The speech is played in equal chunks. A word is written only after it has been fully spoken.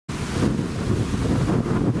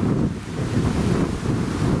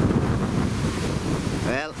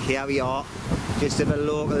here we are, just in a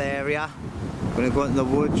local area. Going to go into the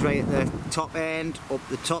woods right at the top end, up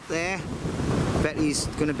the top there. Betty's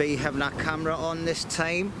going to be having our camera on this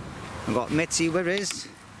time. I've got Mitzi with us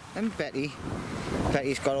and Betty.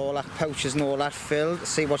 Betty's got all her pouches and all that filled.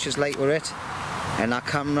 See what she's like with it. And our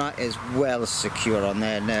camera is well secure on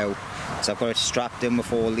there now. So I've got it strapped in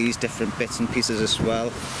with all these different bits and pieces as well.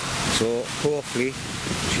 So hopefully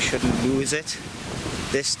she shouldn't lose it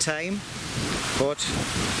this time. But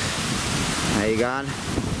there you go.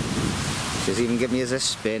 She's even giving me a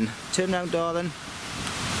spin. Turn round, darling.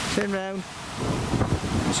 Turn round.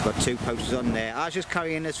 And she's got 2 pouches on there. I was just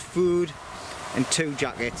carrying this food and 2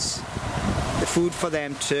 jackets. The food for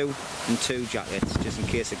them 2 and 2 jackets, just in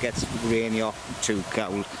case it gets rainy or too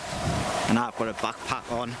cold. And I've got a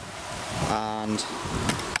backpack on and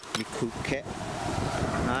my cook kit.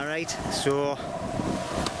 Alright, so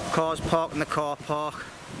car's parked in the car park,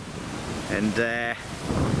 and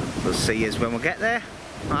we'll see you when we get there.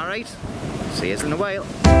 Alright, see you in a while.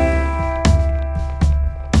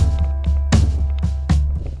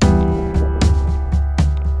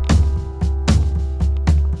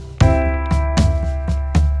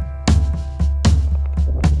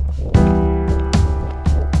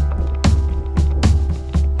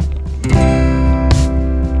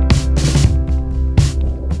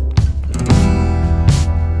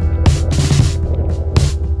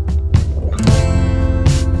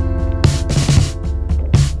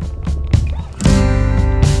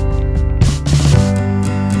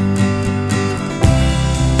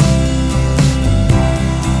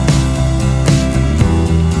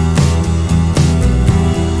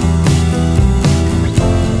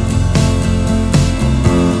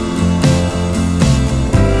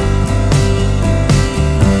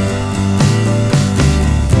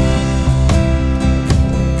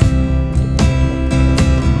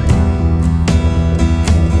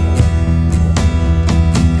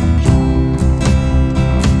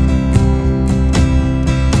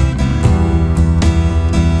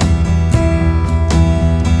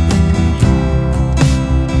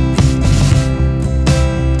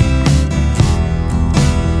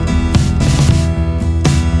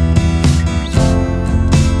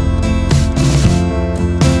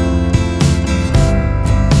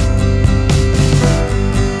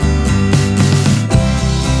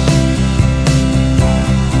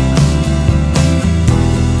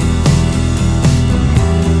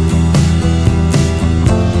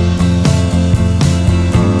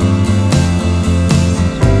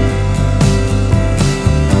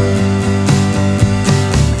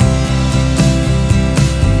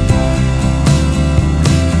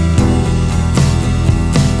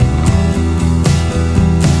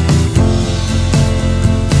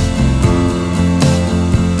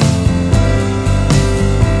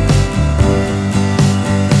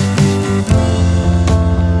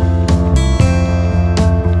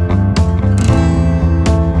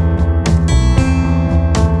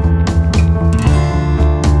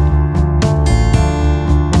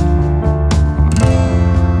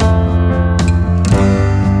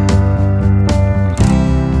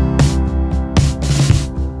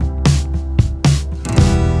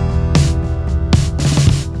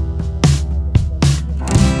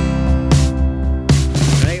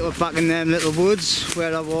 Back in them little woods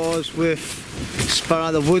where I was with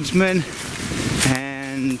Sparrow the Woodsman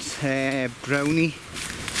and Brownie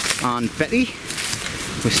and Betty.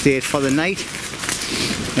 We stayed for the night,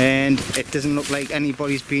 and it doesn't look like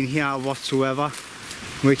anybody's been here whatsoever,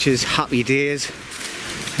 which is happy days.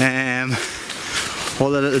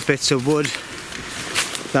 All the little bits of wood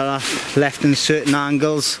that are left in certain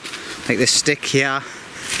angles, like this stick here,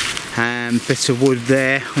 bits of wood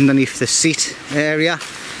there underneath the seat area,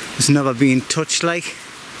 has never been touched, like,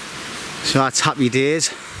 so that's happy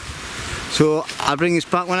days. So I'll bring this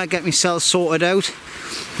back when I get myself sorted out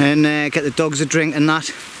and get the dogs a drink and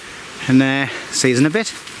that, and see you in a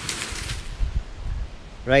bit.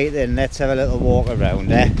 Right then, let's have a little walk around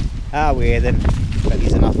there. Ah, wait then,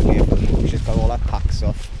 Betty's enough careful, she's got all her packs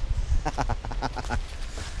off.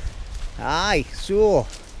 Aye, so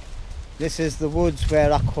this is the woods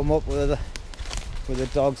where I come up with the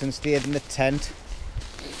dogs and stayed in the tent.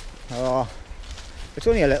 Oh, it's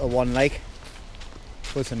only a little one, like,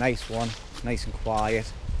 but it's a nice one, nice and quiet.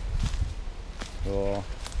 So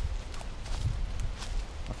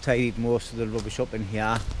I've tidied most of the rubbish up in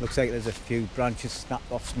here. Looks like there's a few branches snapped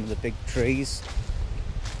off some of the big trees.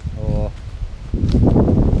 Oh,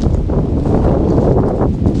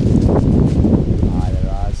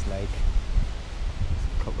 there is, like,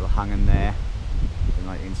 a couple hanging there. You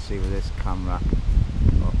might even see with this camera.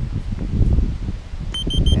 Oh.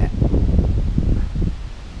 Yeah.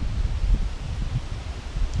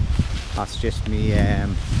 That's just me,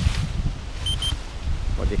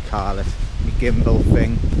 what do you call it, my gimbal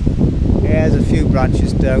thing. Yeah, there's a few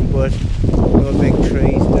branches down, but no big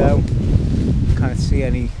trees down. Can't see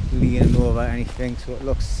any leaning over anything, so it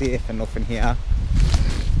looks safe enough in here.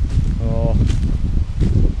 Oh,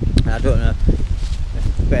 I don't know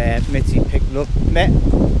if Mitzi picked it up.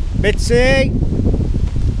 Mitzi!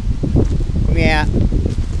 Come here.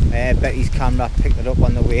 Betty's camera picked it up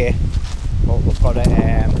on the way. But we've got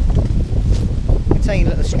a tiny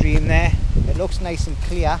little stream there. It looks nice and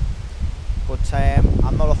clear, but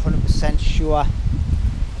I'm not 100% sure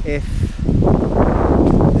if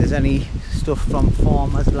there's any stuff from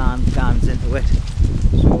farmers' land gans into it.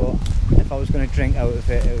 So if I was going to drink out of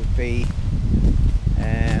it, it would be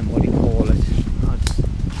what do you call it? I'd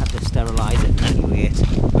have to sterilise it and anyway,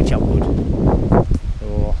 which I would.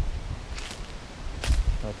 So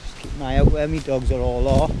I'll just keep an eye out where my dogs are all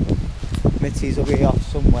off. Mitzi's away off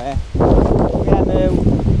somewhere. Yeah, no.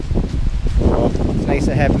 Oh, it's nice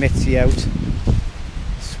to have Mitzi out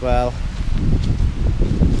as well.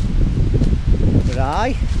 But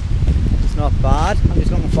aye, it's not bad. I'm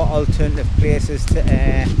just looking for alternative places to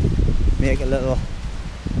make a little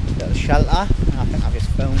shelter, and I think I've just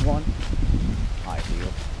found one.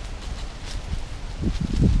 Ideal.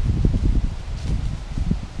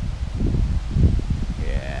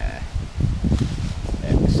 Yeah,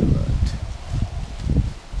 excellent.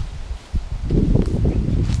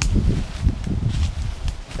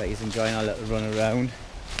 So he's enjoying our little run around.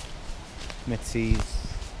 Mitzi's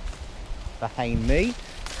behind me.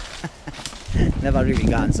 Never really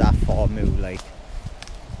gotten that far move like.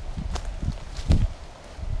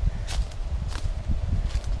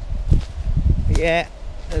 Yeah,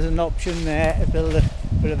 there's an option there to build a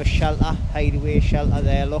bit of a shelter, hideaway shelter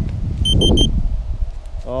there, look.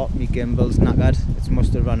 Oh, my gimbal's knackered. It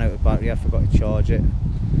must have run out of battery, I forgot to charge it.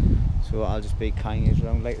 So I'll just be carrying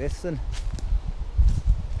around like this then.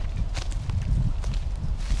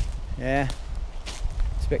 Yeah,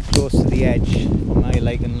 it's a bit close to the edge for my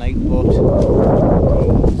liking like, but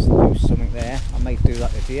let's do something there. I might do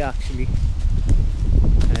that today actually.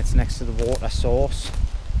 And it's next to the water source.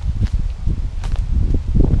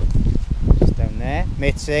 There.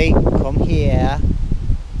 Mitzi, come here.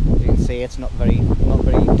 As you can see, it's not very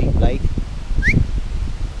deep like.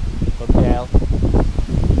 Good girl.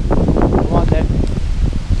 Come on then.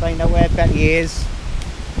 Find out where Betty is.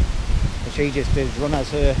 But she just did run as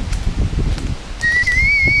her.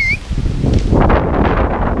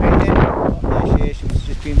 Right then. Oh, there she is. She must have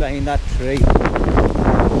just been behind that tree.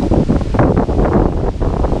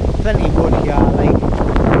 Plenty of wood here, like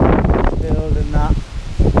building that.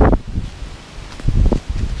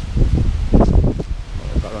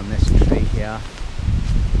 On this tree here.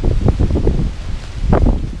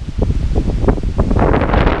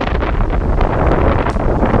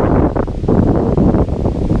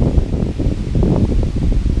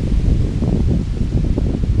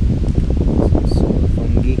 Some sort of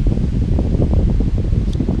fungi.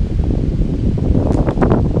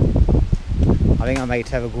 I think I might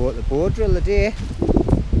have a go at the bow drill today.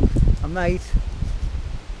 I might.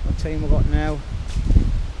 What time we got now?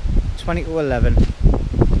 20 to 11.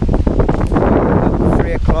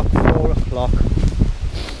 3 o'clock, 4 o'clock.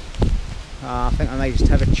 I think I might just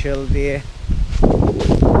have a chill day.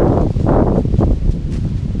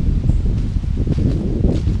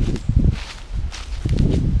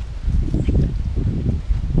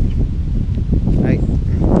 Right.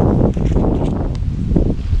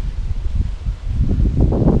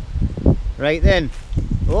 Right then.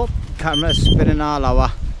 Oh, camera's spinning all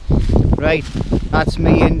over. Right, that's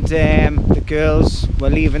me and the girls. We're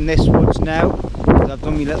leaving this woods now. I've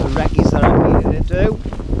done my little recce's that I needed to do.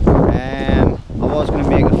 I was going to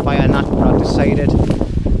make a fire and that, but I decided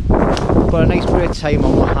I've got a nice bit of time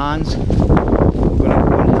on my hands. I'm going to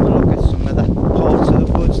go and have a look at some other parts of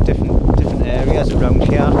the woods, different areas around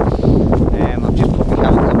here. I've just put my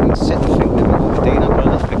hands up and sitting thinking about what I'm doing. I've got a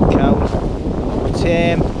little bit cold. But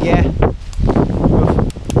yeah,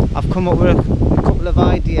 I've come up with a couple of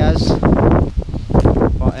ideas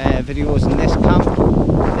for videos in this camp,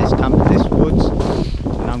 this woods,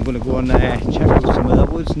 and I'm going to go and check out some other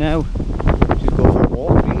woods now. Just go for a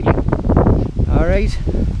walk really. Alright,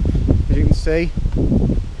 as you can see,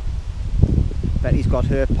 Betty's got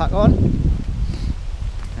her pack on,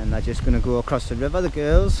 and they're just going to go across the river, the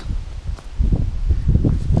girls.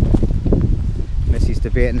 Missy's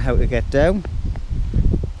debating how to get down.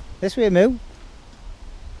 This way, Moo.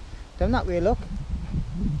 Down that way, look.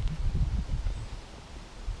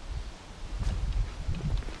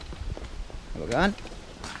 Look on.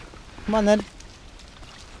 Come on then.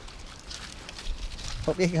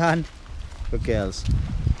 Hope you can. Good girls.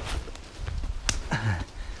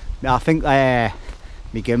 I think my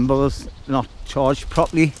gimbal's not charged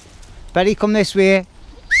properly. Betty, come this way.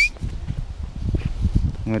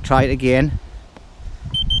 I'm going to try it again.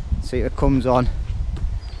 See if it comes on.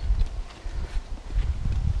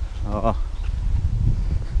 Oh.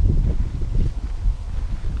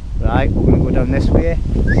 Right, we're going to go down this way.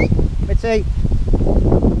 Mitzi,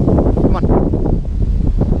 come on.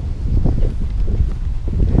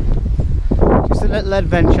 Just a little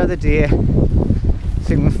adventure of the day.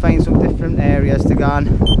 See if we can find some different areas to go on.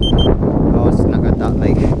 Oh, it's not got that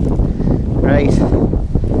like. Right,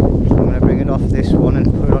 I'm going to bring it off this one and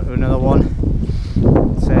put it onto another one.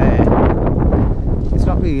 It's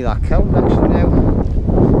not really that cold actually now.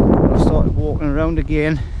 I've started walking around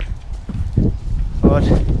again. But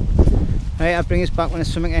right, I'll bring us back when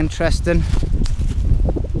there's something interesting.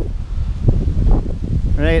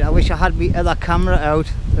 Right, I wish I had my other camera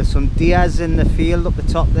out. There's some deers in the field up the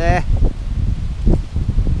top there.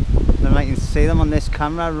 And I can see them on this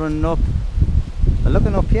camera running up. They're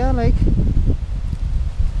looking up here like.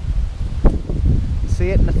 See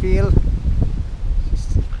it in the field.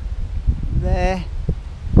 Just there.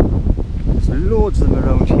 There's loads of them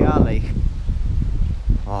around here like.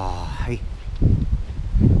 Oh, hey.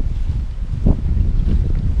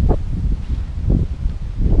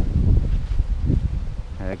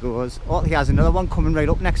 There it goes. Oh, here's another one coming right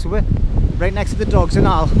up next to it. Right next to the dogs and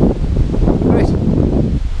all. Right.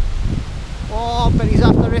 Oh, Betty's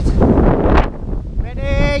after it.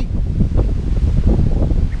 Betty!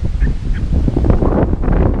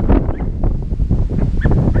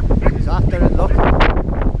 She's after it, look.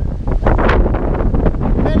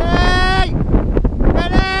 Betty!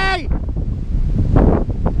 Betty!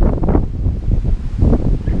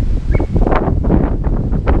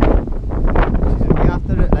 She's really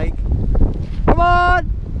after it, like. Come on!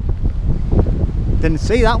 Didn't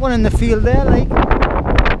see that one in the field there, like.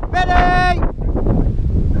 Betty!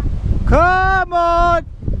 Come on!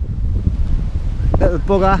 Little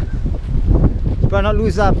bugger. Better not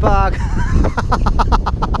lose that bag.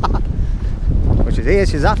 But she's here,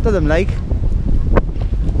 she's after them like.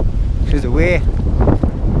 She's away.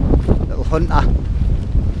 Little hunter.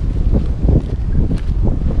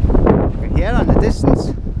 We're here on the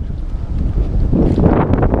distance.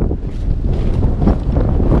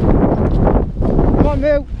 Come on,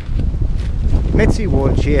 Moo. Mitzi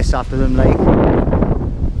won't chase after them like.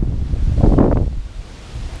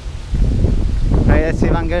 Right, let's see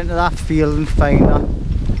if I can get into that field and find her.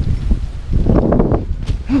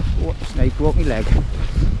 Oh, snake broke my leg.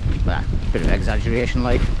 Well, bit of exaggeration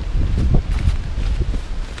like.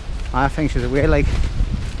 I think she's away like.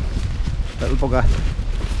 Little bugger.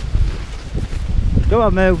 Go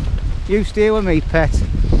on, Moo. You stay with me, pet.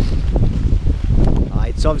 Ah,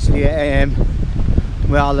 it's obviously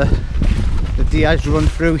well, the deers run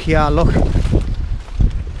through here, look. Kind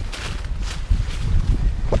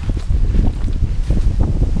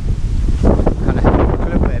of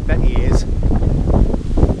clue where Betty is.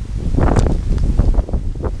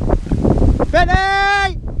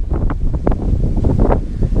 Betty!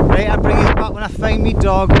 Right, I'll bring us back when I find me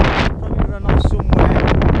dog. Probably run off somewhere.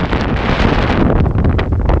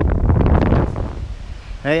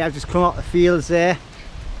 Hey, I've just come out the fields there.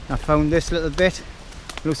 I found this little bit.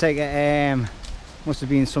 Looks like it must have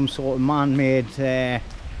been some sort of man-made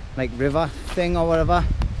like river thing or whatever.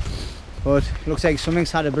 But looks like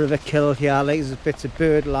something's had a bit of a kill here. Like there's bits of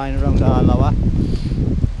bird lying around our lower.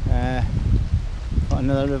 Got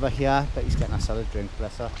another river here. Betty's getting herself a drink,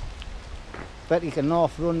 bless her. Betty can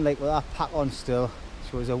north run like with that pack on still.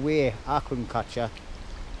 She was away. I couldn't catch her.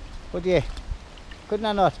 Could you? Couldn't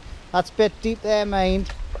I not? That's a bit deep there,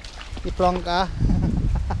 mind. You plonker.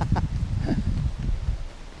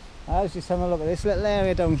 I was just having a look at this little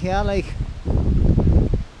area down here, like.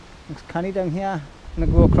 Looks canny down here. I'm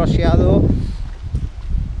gonna go across here though.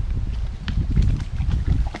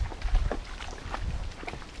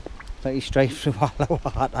 Pretty straight through all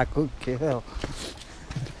of that, I could kill.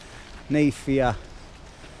 No fear.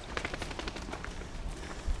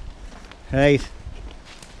 Right.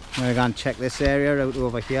 I'm gonna go and check this area out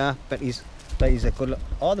over here. Betty's a good look.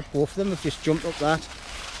 Oh, the both of them have just jumped up that.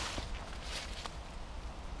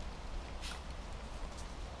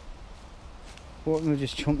 Both of them have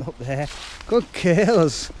just jumped up there. Good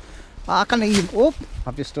kills. I can't even up.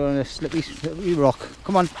 I've just done a slippery rock.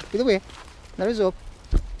 Come on, either way. There is up.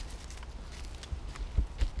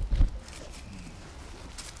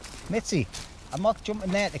 Mitzi, I'm not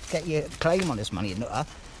jumping there to get you to climb on this man, you know.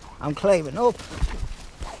 I'm climbing up.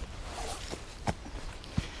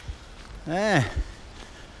 There.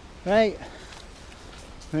 Right.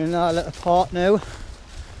 We're in our little park now.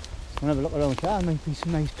 We'll have a look around here. There might be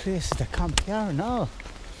some nice places to camp here and all.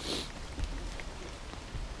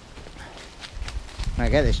 I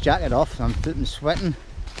get this jacket off, I'm flipping sweating.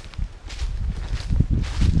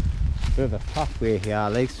 Bit of a pathway here,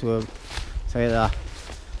 like, so it's either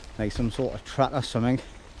like some sort of track or something.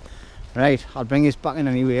 Right, I'll bring this back in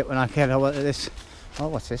anyway when I get over to this. Oh,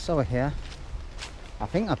 what's this over here? I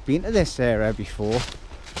think I've been to this area before.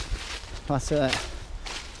 That's a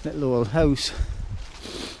little old house.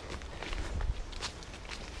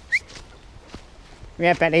 Come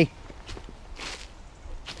here, Betty.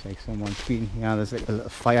 Looks like someone's been here. There's like a little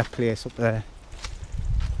fireplace up there.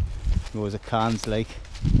 Rows of cans, like.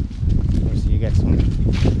 Obviously you get some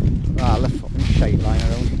rather fucking shite lying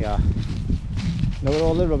around here. Look at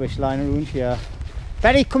all the rubbish lying around here.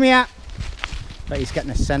 Betty, come here! Betty's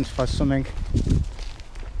getting a scent for something.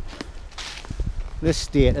 The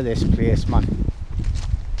state of this place, man.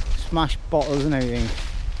 Smashed bottles and everything.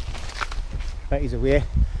 Betty's away.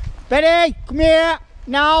 Betty, come here!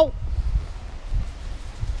 Now!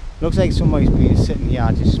 Looks like somebody's been sitting here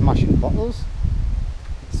just smashing bottles.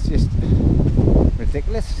 It's just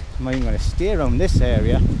ridiculous. I'm not even going to stay around this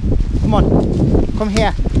area. Come on, come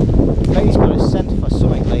here. Betty's got a scent for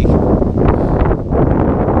something, like.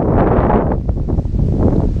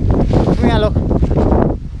 Come here, look.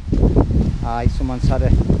 Aye, someone's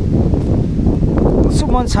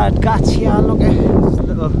had gas here. Look at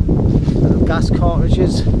little gas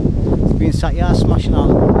cartridges. It's been sat here smashing all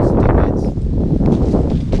the dickheads.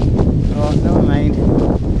 Oh, never mind.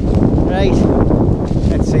 Right,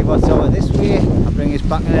 let's see what's over this way. I'll bring us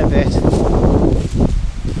back in a bit.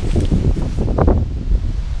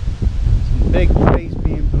 Some big trees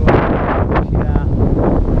being blown here.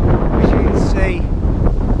 As you can see,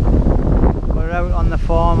 we're out on the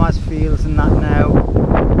farmers' fields and that now.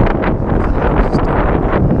 There's a house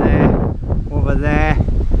down there, over there.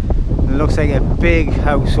 And it looks like a big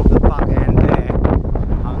house up the back end there.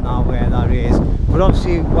 I don't know where that is. But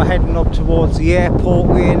obviously we're heading up towards the airport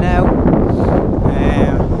way now.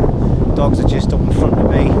 Dogs are just up in front of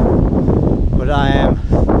me. But there's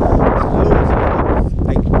loads of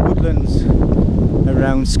like woodlands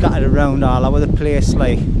around, scattered around all over the place,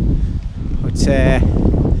 like. But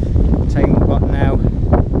time we've got now,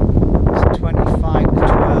 it's 25 to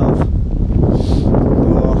 12.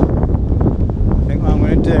 So I think what I'm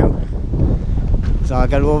going to do is I'll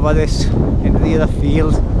get over this into the other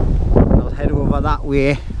field. Head over that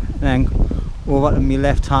way, and then over to my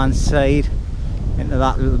left hand side into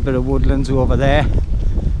that little bit of woodlands over there,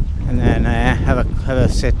 and then have a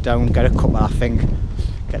sit down, get a cuppa, I think,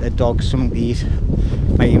 get the dogs something to eat,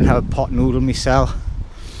 might even have a pot noodle myself.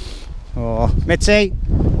 Oh, Mitzi,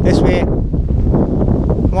 this way,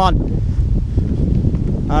 come on.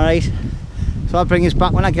 Alright, so I'll bring us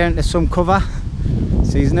back when I get into some cover.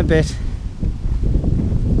 See you in a bit.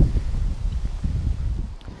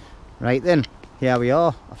 Right then, here we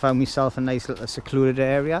are. I found myself a nice little secluded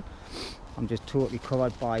area. I'm just totally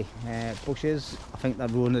covered by bushes. I think they're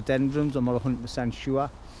rhododendrons, I'm not 100% sure.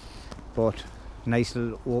 But nice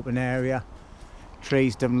little open area.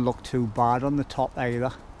 Trees don't look too bad on the top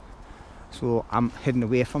either. So I'm hidden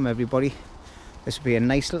away from everybody. This would be a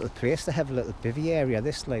nice little place to have a little bivvy area,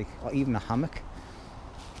 this, like, or even a hammock.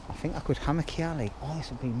 I think I could hammock here, like, oh, this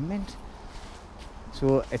would be mint.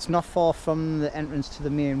 So it's not far from the entrance to the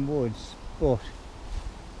main woods, but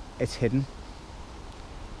it's hidden.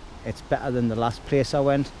 It's better than the last place I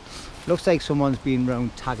went. Looks like someone's been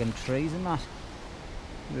round tagging trees and that.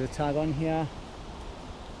 There's a tag on here.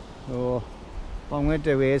 So what I'm going to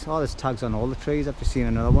do is, oh, there's tags on all the trees. I've just seen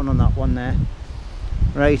another one on that one there.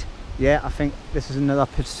 Right, yeah, I think this is another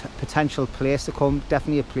potential place to come.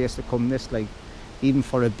 Definitely a place to come, this, like, even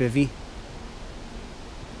for a bivvy.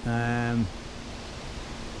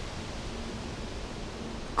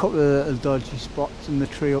 Couple of little dodgy spots in the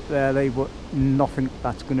tree up there, like, but nothing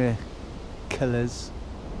that's gonna kill us,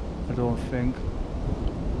 I don't think.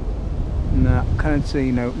 No, can't see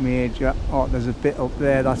no major. Oh, there's a bit up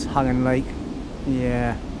there that's hanging, like,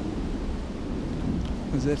 yeah.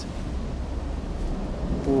 Is it?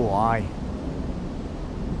 Oh, aye.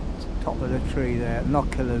 It's the top of the tree there.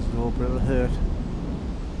 Not kill us though, but it'll hurt.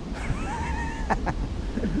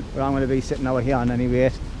 But I'm gonna be sitting over here on any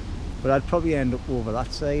rate. But I'd probably end up over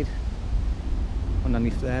that side,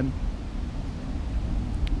 underneath them.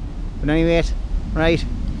 But anyway, right,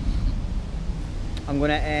 I'm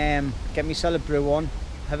gonna get myself a brew on,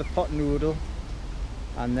 have a pot noodle,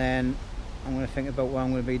 and then I'm gonna think about what I'm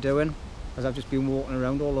gonna be doing, as I've just been walking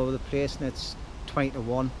around all over the place and it's 20 to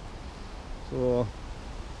 1. So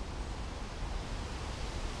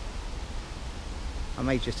I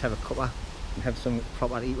might just have a cuppa and have some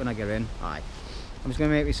proper to eat when I get in. Aye. I'm just going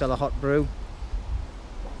to make myself a hot brew.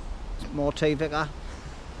 More tea, Vicar.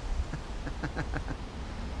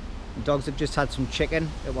 The dogs have just had some chicken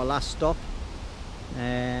at our last stop.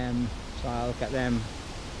 So I'll get them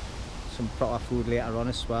some proper food later on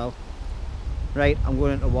as well. Right, I'm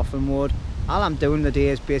going into waffle mode. All I'm doing today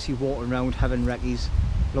is basically walking around having recce's,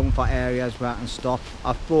 looking for areas where I can stop.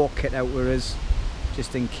 I've brought kit out with us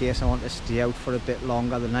just in case I want to stay out for a bit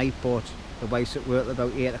longer tonight, but the wife's at work at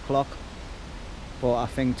about 8 o'clock. But I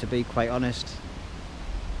think, to be quite honest,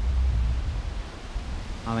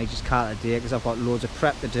 I might just call it a day because I've got loads of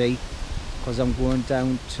prep to do, because I'm going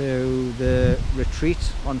down to the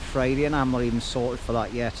retreat on Friday and I'm not even sorted for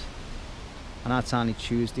that yet. And that's only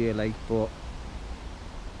Tuesday, like, but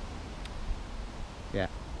yeah,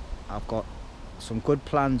 I've got some good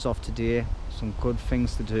plans off today, some good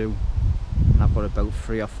things to do, and I've got about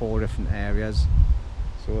 3 or 4 different areas.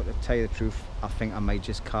 So to tell you the truth, I think I might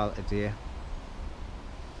just call it a day.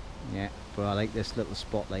 Yeah, but I like this little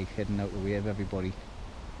spot, like hidden out the way of everybody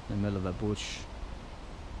in the middle of a bush.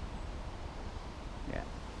 Yeah,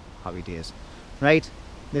 happy days. Right,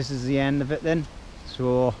 this is the end of it then.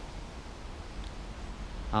 So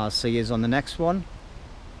I'll see you on the next one,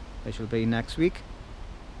 which will be next week.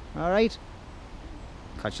 Alright,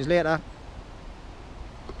 catch you later.